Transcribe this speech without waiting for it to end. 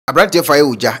Abrante fire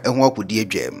uja ehun akudi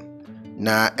adwam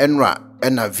na enra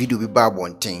ena video bi ba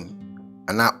abonten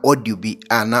ana audio bi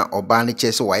ana oba ne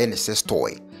chese waye ne sex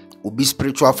toy obi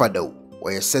spiritual father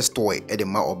waye sex toy e de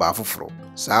ma oba afoforo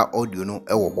sa audio no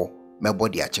ewo ho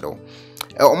mebody akere o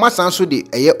masan so de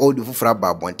eye audio foforo ba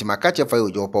abonten maka che fire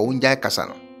uja opa unja kasa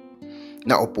no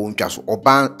na opo ntwa so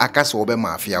oba akasa obe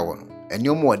ma afia wo no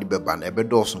enyomo wode beba na ebe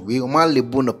doso we o ma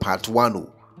lebu no part 1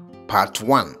 part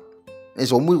 1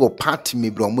 eso mu go part me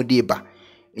bro mu de ba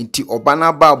nti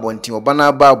obana ba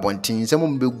abonten se mu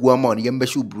mbegu ama no yembe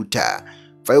hye bruta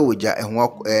fa woja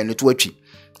ehwo ne to atwi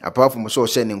apart from so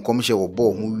se ne nkomhye wo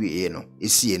bo ho wie no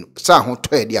esie no sa ho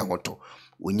to e de ahoto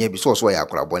onya bi so ya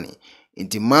akora bone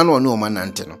nti mano ne o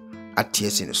manante no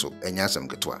atiesi ne so enya asam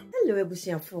ketwa. Hello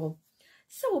ebusiafo,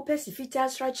 so pesifita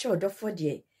structure odofo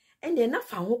de ene na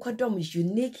fa ho kodom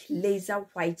unique laser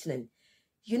whitening.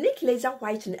 Unique laser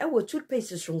whitening ewo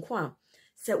toothpaste sonko a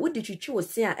se wodi twitwi wo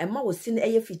se a ema wo se na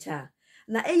eye fita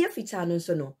na eye fita no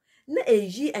so no na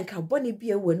eyi enkabone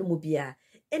bia wo no mu bia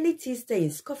any tea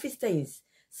stains, coffee stains,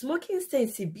 smoking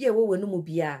stains bia wo no mu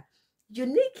bia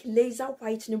unique laser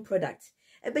whitening product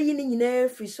ebe yi ni nyina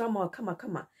free so ma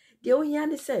kama de o hia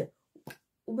ne se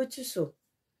ubetu so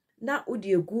na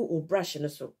odi egu o brush no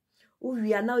so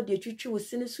uwia na odi twitwi wo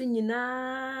se ne so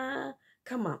nyina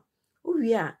kama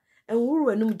uwia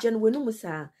enwuru enum gen wenum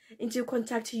sa into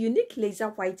contact Unique Laser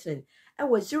Whitening at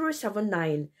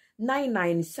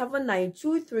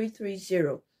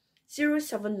 079-9979-2330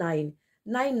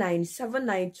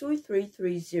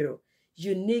 079-9979-2330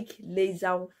 Unique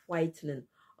Laser Whitening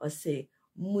or say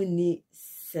Muni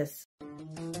Ses.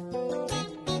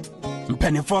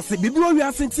 Penifose bibi owi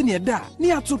asenti ne da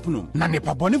ne atopnum na ne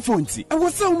pabone fonti e wo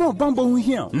se wo mo bambo hu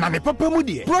hia na ne papa mu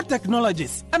de Pro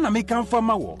Technologies ana me kan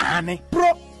fama wo ane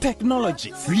Pro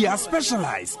Technologies. We are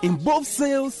specialized in both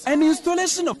sales and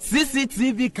installation of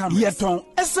CCTV cameras. Yeton,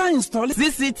 esa install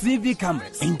CCTV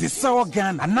cameras in the Sour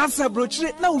Ghana and NASA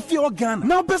brochure now fear Ghana.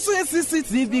 Now pursue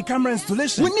CCTV camera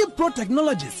installation. We need Pro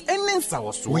Technologies and then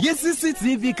Sour. We get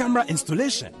CCTV camera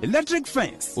installation, electric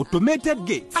fence, automated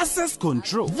gate, access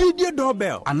control, video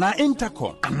doorbell, and our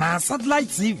intercom, and our satellite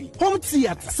TV, home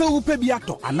theater, so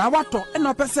upebiato, and our water, and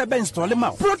our PCB install them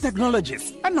out. Pro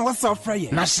Technologies and our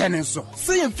software. Na shenenso.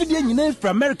 Say fidie nyina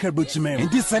from America brochime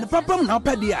ndi send papam na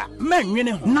opedia man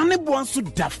nwene ho na ne bo anso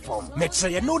da form me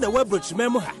kire no the web brochime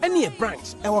mu ha ene e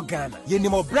branch e wo Ghana ye ni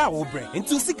mo bra wo bre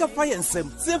nti sika fa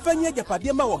yensem se fa nya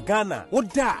japade ma wo Ghana wo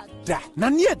da na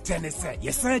ne tenese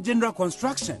yes general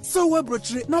construction so web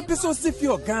brochire na peso si fi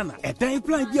Ghana e dan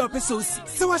plan bia peso si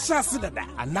se wa sha se dada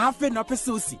ana fe na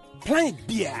peso si plan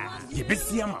bia ye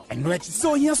besia ma eno achi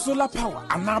so here solar power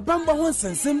ana bamba ho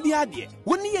sensem bia de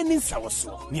woni ye ni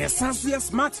nsawoso ne sanso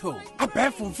smart home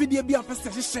abẹ fun fidie bia pese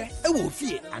hyehyẹ e wo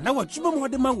fie ana watwuma mo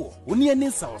de ma wo woni ye ni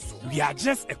nsawoso we are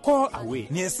just a call away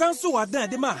ne sanso wadan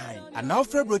de ma han ana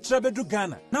ofre brochire bedu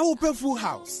Ghana na wo pe full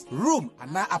house room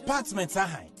ana apartment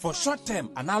ahan for short term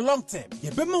ana long term ye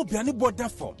be ma obiane border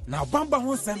form na bamba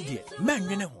ho nsem de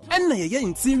manwene ho enna ye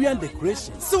interior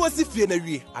decoration so wasi fie na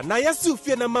wie ana yesi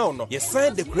fie na ma no ye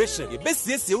sign decoration ye be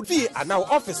siesie fie ana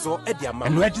office o e de ama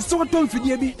no edi so tom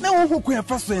fidie bi na wo hokun e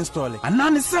fa so install ana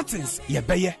ne settings ye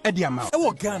beye e de ama e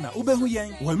wo Ghana ubehu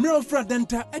yen wo mre ofra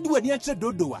denta e de wani ache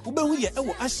dodowa ubehu ye e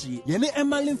wo ahye ye ne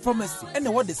Emerlin Pharmacy and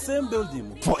what the same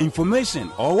building. For information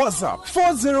or WhatsApp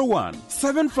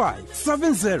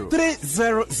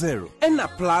 401-7570-300 and a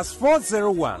plus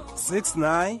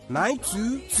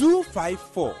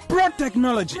 401-6992-254. Pro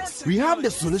Technologies. We have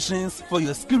the solutions for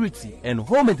your security and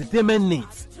home entertainment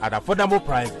needs at affordable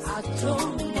prices.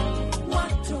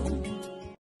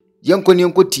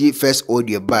 Yanko ti first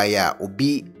audio by ya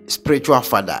obi spiritual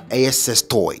father sex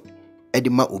toy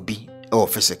edima obi e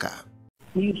physical.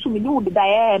 You should do the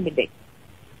diameter.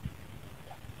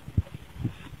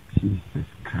 Jesus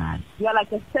Christ. You are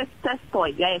like a sex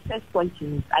toy. You are a sex toy to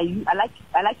me. I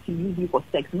like to use you for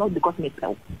sex, not because me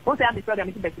tell. Once I have the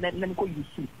program, let me call you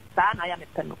shoot. I am a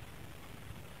penal.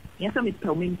 Yes, I'm a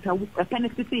penal. A penal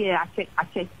I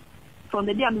check. From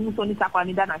the day I'm moving on this aqua, I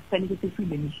spend it to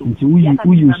me. Who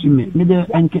use me? Me the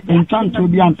and trying to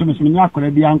be unto me,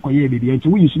 be uncle, yeah, baby. And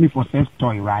who use me for sex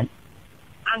toy, right?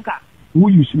 Anchor. Who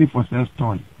use me for sex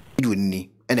toy? You ni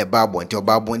ene babonti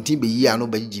obabonti be yi ano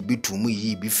be gi bitu mu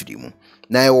yi bi firi mu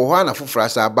na e wo ho ana fofra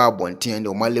sa babonti ene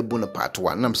o malebu no part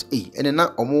 1 nam say ene na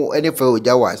omo ene fa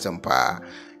oja wa asempa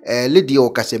lady o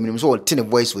kasa minim so tene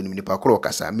voice woni nipa kro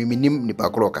kasa miminim nipa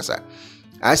kro kasa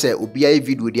I say obi ay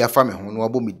video dia fa me ho no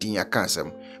abo me din aka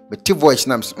asem be ti voice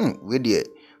nam we de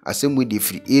asem we dey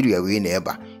free area we na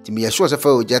eba ti me sure say fa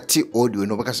o jati audio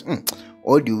no because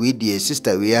audio we dey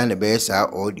sister we na be sa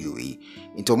audio we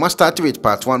into ma start with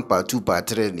part 1 part 2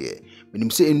 part 3 ne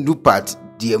menim say ndu part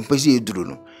dey empese eduru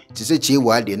no ti say chie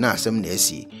wa dey na asem na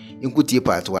asi nkutie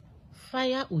part 1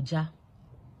 fire uja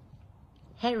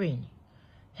herring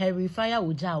Harry fire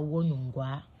uja wo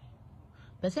nungwa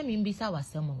pese mi mbisa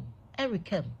wasem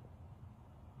L3aked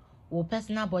wo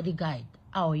personal bodyguard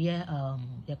a ye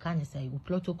you can say wo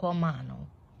protocol man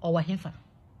or wa hefa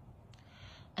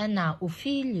na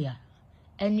Ophelia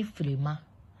any frima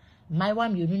my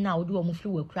one you na wo do omo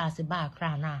firi we kra se ba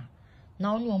kra na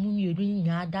onu omo mi edu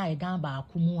nya da edan ba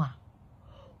akumu a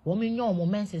wo mi nya omo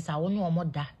menses a wo nya omo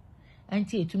da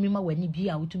anti etumi ma wani bi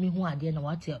a wotumi hu ade na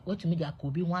watumi de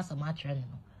akobi hu asama atrɛ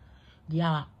no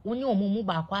dia wo nya omo mu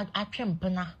ba kwa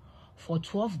atwempena for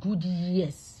 12 good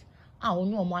years a wo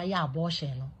nya omo aye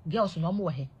abortion no girls no omo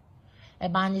he e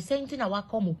ba ni senti na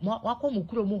wakomu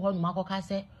kuro mu ho no makoka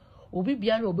se obi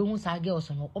biara obehu sa girls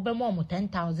no obemo omo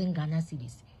 10,000 Ghana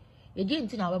cedis again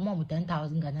nti na we mo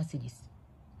 10,000 Ghana cedis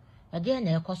again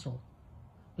na ekoso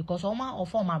because oma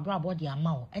ofo ma bra body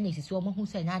amount and esisi omo hu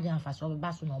say na ade amfaso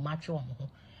beba so na omo atwe omo ho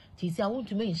ti si awon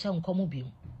to me nhye nkomo bi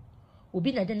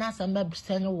obi na de na asamba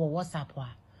send wo WhatsApp wa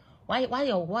why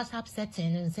your WhatsApp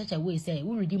setting in such a way say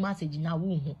we read message na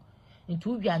wo hu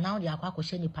into wi na de akwa ko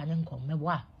hye ni pa ne nkom mebo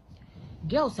a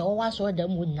girls e wo wa so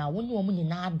dem wo na wo ni omo ni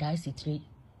na ada sitire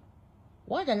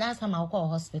what the last time I call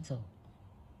hospital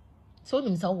so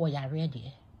nim say wo yare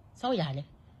de so yare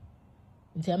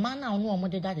nti ma na onu omo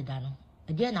de da no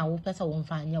again na wo pesa wo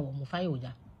mfa anya wo mfa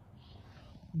yoja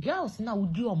girls na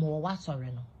wudi omo wa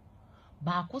sore no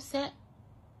ba ko se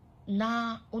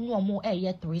na onu omo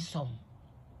eye threesome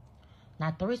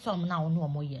na threesome na onu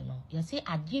omo ye no ye say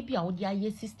ade bi a wo di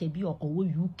aye sister bi o wo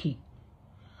UK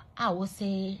a wo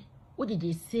say wo di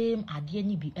the same ade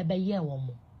ni bi ebe ye wo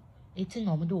mo eti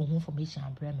na omo de wo information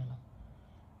abre me no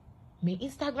my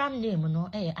Instagram name no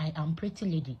I am pretty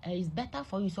lady is better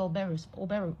for you so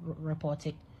over report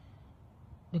it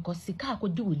because sika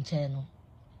akodi wo nche no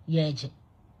yeje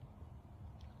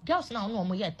girls na no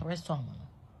mo ye threesome no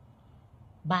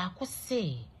ba ko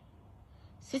say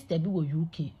sister bi wo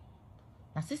UK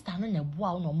na sister no na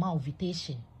bua no ma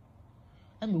invitation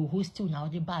and we host you na o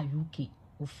de ba UK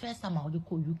o first time I dey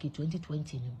go UK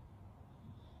 2020 ni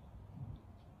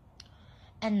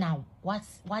and now what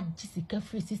sika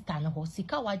free sister no ho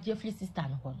sika wa je free sister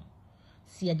no ho no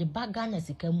see the bag Ghana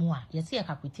sika mu a ye see e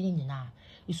kakwetini nyina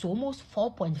it's almost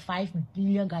 4.5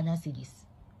 billion Ghana cedis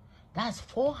that's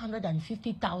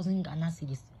 450,000 Ghana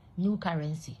cedis new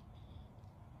currency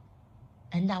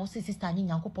and now say sister ni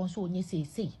nyankopon so onye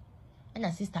say and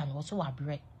a sister no so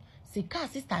wabre sika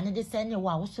sister ne de send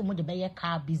wa wo so mo de be ye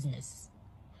car business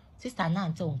sister na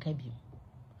ante onka bi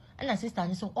and a sister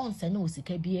ni so on send wo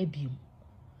sika bi abim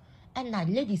and na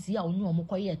ladies ya onu omo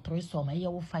koye threesome ye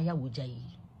wo fire wo jai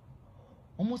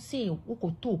omo say wo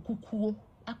ko to kukuo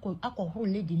akọ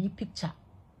lady ni picture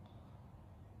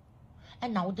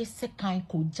and now the second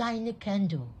ko giant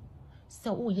candle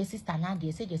so oh your sister na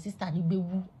dey say your sister ni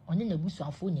bewu oni na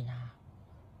busuafo nyina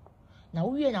na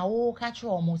wo wie na wo ka kire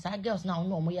omo sa girls na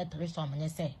onu omo ye threesome ne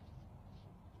say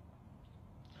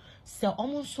so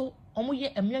omo so omo ye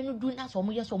emle no du na so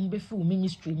omo ye so omo be free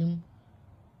ministry nim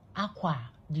akwa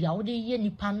dia wo de ye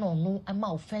nipa no no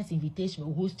ama first invitation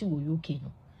o host wo UK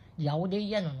no dia wo de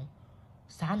ye no no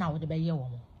sa na wo de be ye wo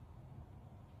mo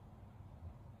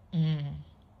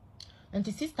and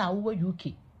the sister wo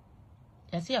UK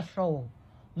ya see a fro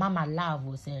mama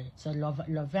love say so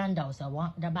lavender was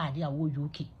a da ba dia wo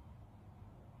UK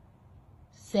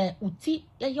say uti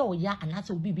ye o ya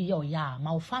anata obi bi ye o ya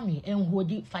ma family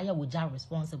enhodi fire wo ja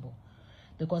responsible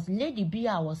because lady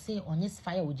Bia was say on this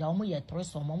fire with omo ye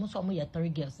threesome omo so omo ye 3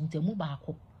 girls ntemu ba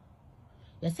akọ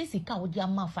ye say sika wo dia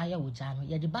ma fire with no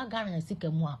ye the bag Ghana sika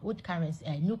mu a old currency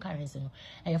new currency no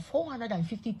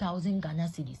 450,000 Ghana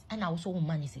cedis and also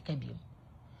money sika bi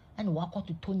and wakọ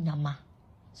to tonyama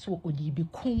so odi bi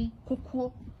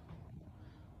kukuo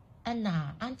and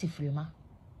na anti frema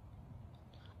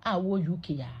a wo UK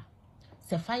ya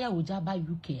se fire with ba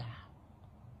UK ya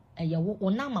eye wo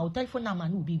onama o telephone number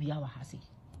no bibia wa ha se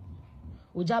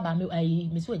ojaba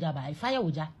me so ojaba fire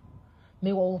oja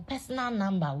me wo personal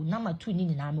number o number 2 ni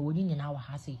nyina me wo ni nyina wa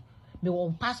ha se me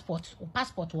wo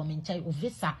passport wo me nche o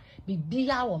visa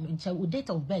bibia wo me nche o date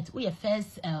of birth o ye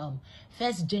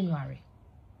first January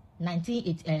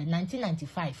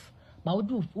 1995 ba wo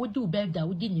do birthday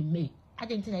wo di ni May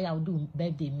adentina ya wo do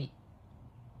birthday May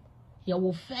ya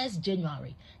wo 1st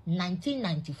January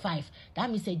 1995 that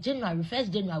means say January 1st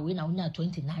January we na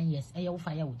 29 years e ya wo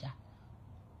fire oja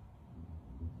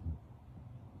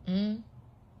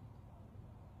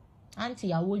Auntie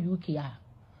ya wo UK a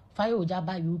fire oja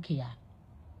ba UK a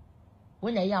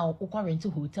when ya ya o rent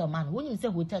hotel man when you say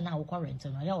hotel na o rent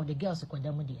no ya o the girls ko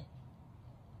dem de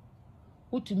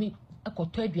utumi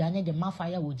ekoto aduane de ma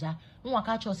fire oja no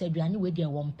waka cho say aduane we de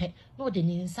wo mpe no de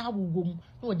ni nsa wugom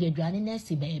no de aduane na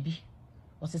si baabi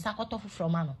o se sakoto foforo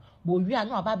ma no bo wi a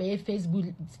no aba be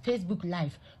Facebook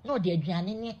live no de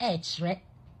aduane ni e kire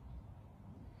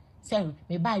say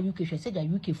me buy UK hwe say the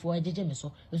UK for ejeje me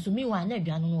so nso mi wa na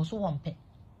aduane no so wo mpe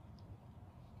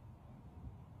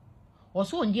o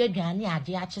so ndi aduane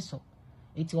ade a che so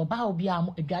eti oba obi a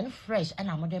aduane fresh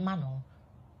na mo de ma no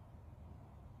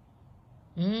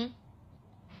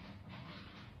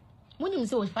Munim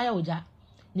say fire oja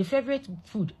the favorite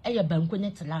food eye banku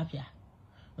ne tilapia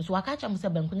nso waka cha mo say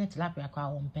banku ne tilapia kwa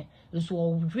wo mpe nso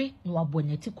wo hwe na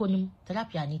waboneti konum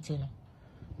tilapia ni ti no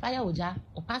fire oja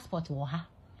o passport wo ha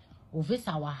o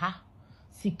visa wa ha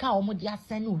sika o mo dia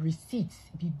send receipt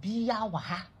bibia wa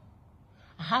ha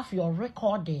I have your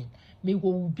recording me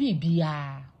go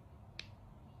bibia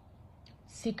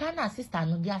sika na sister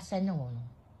no dia send wo no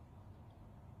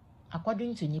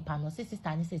according to nipa no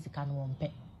sister ni say sika no wo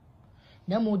mpe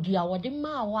na mo dia wo de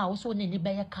ma wo a wo so ne ne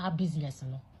be car business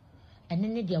no ene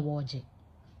ne dia wo je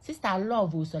sister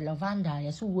love so lavender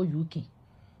ya so wo UK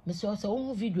me so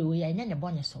wo video we ya ne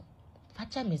bonne so fa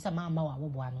cha me sa ma wa wo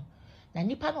bo ano na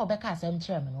nipa no obeka asem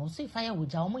kire me no so fire wo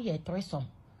ja wo ye threesome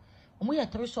wo ye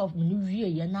threesome no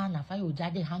wie ye na fire wo ja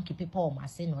de hanky paper o ma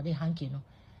se no de hanky no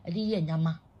e de ye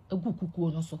nyama egu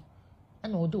kukuo no so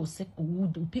na o de o se wo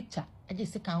picture e de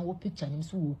se kan wo picture nim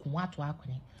so wo ku ato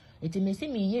akone eti me se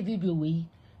me ye video we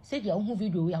se dia wo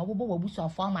video we a wo bo wabusu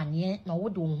afo amane na wo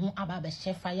de wo ho aba be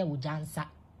she fire wo jansa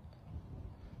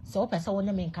so pesa wo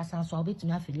ne me nkasa so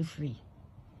obetumi afeli free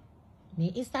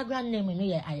me Instagram name no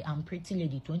I am pretty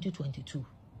lady 2022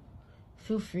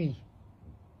 feel free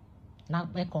now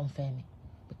be confirm it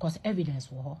because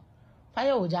evidence wo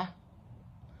fire oja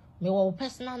me wo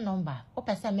personal number o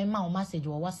pesa me ma o message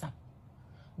wo WhatsApp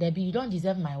there be you don't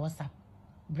deserve my WhatsApp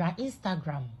bra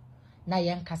Instagram na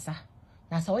yen kasa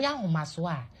na so ya homaso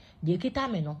a de kita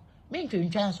me no me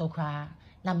ntwentwan so kra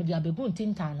na me dia bebu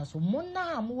ntintan no so mo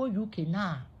na mo UK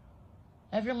na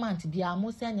every month be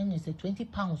almost sending say 20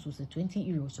 pounds or say 20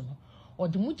 euros no or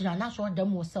the mudra na so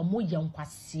dem wo say mo ye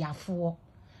nkwasiafo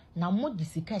na mo de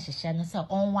sika hyehye no say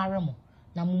onware mo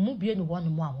na mo mu bie no ho no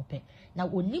mo amope na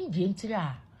onim die ntire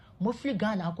a mo firi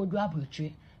Ghana akodu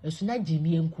abrochire esuna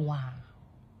jimi enku a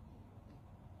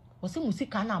o se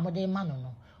musika na mo de ma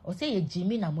no o se ye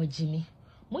jimi na mo jimi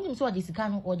monim so de sika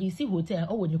no o de si hotel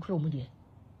o woni krom de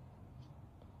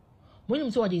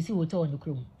monim so de si hotel woni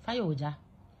krom fa ye oja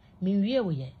me wie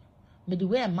wo ye me de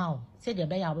we ma o se de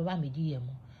be ya baba me di ye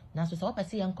mo na so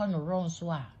opese ye nko no ron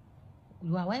so a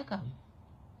you are welcome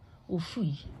o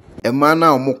free Emma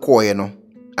na omokoye no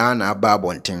ana aba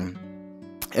abonten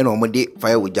ena omode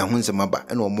fire wuja hunsema ba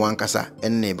ena omo ankasa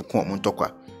enne be ko omo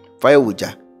ntokwa fire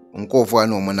wuja nkofo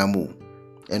na omo namu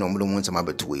ena omo hunsema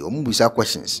betuwe omo busa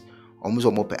questions omo so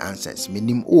omo pe answers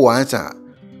minim o answer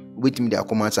wetimi de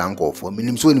akoma answer nkofo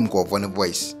minim so nim nkofo ne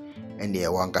voice ende e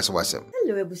wankasa wasem.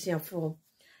 Hello ebusiafo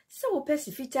so wo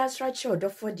pesi filter structure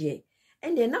odofo de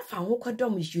ende na fa ho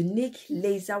kodom unique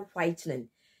laser whitening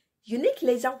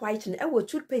e wo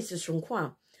toothpaste sonko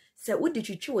a se wo de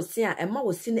twitwi wo se a ema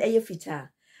wo se na eye filter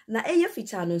na eye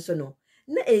filter no so no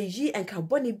na eyi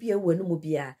enkabone bia wo no mu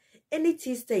bia any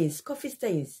tea stains coffee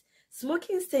stains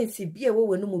smoking stains bia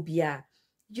wo no mu bia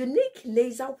unique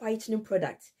laser whitening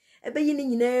product ebe yi ni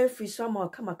nyina free so ma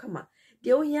kama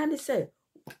de o hia ne se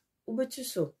ubetu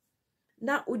so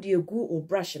na odi egu o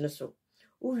brush no so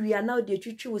uwia na odi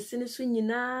twitwi wo se ne so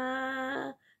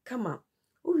nyina kama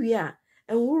uwia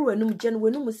enwuru enum gen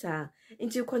wenum sa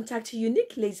into contact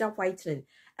unique laser whitening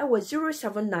at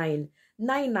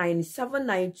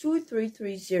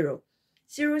 07999792330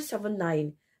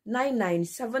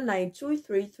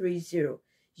 07999792330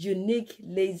 unique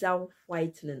laser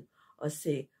whitening or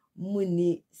say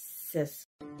muni ses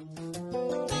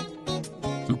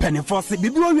Penifo se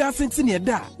bibi owi asenti ne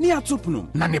da ne atopnum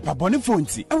na ne pabone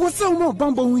fonti e wo se wo mo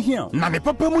bambo hu hia na ne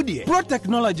papa mu de Pro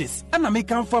Technologies ana me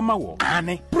kan fama wo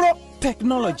ane Pro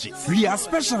Technologies. We are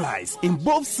specialized in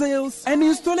both sales and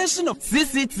installation of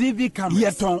CCTV cameras.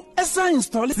 Yeton, esa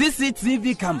install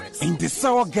CCTV cameras in the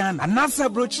Sour Ghana and NASA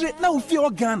brochure now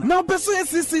Ufio Ghana. Now beso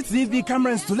CCTV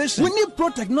camera installation. We need Pro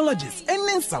Technologies and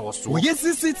then Sawaso. We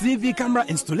CCTV camera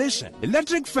installation,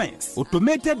 electric fence,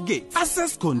 automated gate,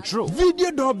 access control,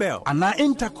 video doorbell, and our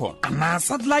intercom, and our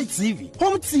satellite TV,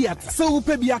 home theater, so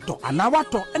upebiato, and our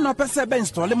wato, and our pesebe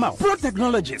install them out. Pro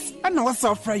Technologies and our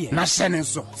software. Na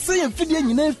shenenso. Say fidie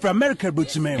nyina fra America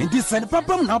brochime ndi send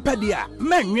papam na opedia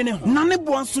manwene ho na ne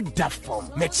bo anso da form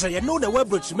meche ye no the web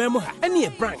brochime mu ha ene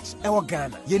branch e wo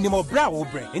Ghana ye ni mo bra wo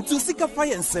bre nti sika fa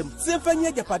ye nsem se fa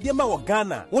nya japade ma wo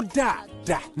Ghana wo da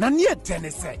na near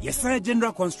tenese yes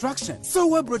general construction so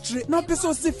we brochire na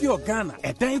peso si fi Ghana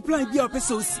e dan plan bi o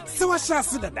peso si se wa sha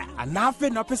se dada ana afa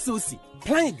na peso si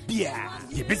plan bia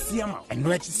ye besi ama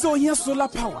eno achi so here solar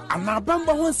power ana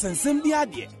bamba ho nsensem bi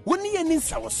ade woni ye ni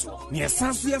nsawoso ne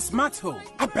esanso ye smart home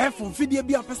abefo mfidie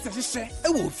bi apesta hyehyɛ e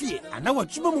wo fie ana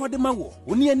watwuma mo de ma wo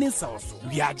woni ye ni nsawoso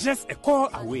we are just a call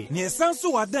away ne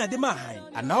esanso wadan de ma han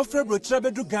ana ofre brochire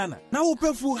bedu Ghana na wo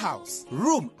pe full house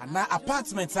room ana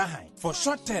apartment ahan for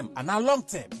short term and a long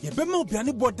term ye be ma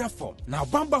obiane border form na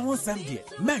bamba ho nsem de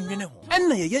manwene ho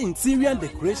enna ye interior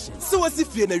decoration so wasi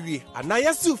fie na wie ana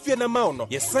ye si fie na ma no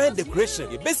ye sign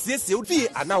decoration ye be siesie fie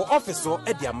ana office so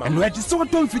e de ama no edi so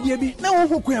tom fidie bi na wo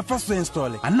hokun e fa so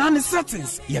install ana ne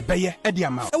settings ye be ye e de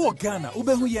ama e wo Ghana wo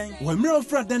be hu yen wo mira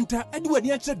fra denta e de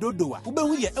wani a che dodowa wo be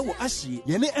hu ye e wo ahye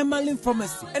ye ne Emerlin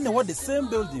pharmacy and what the same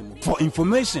building. For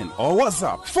information or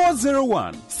WhatsApp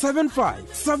 401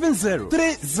 7570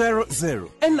 300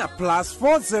 and a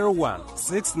 +401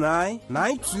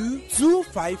 6992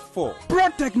 254. Pro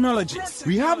Technologies.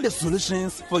 We have the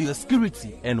solutions for your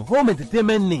security and home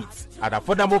entertainment needs at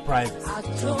affordable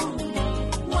prices.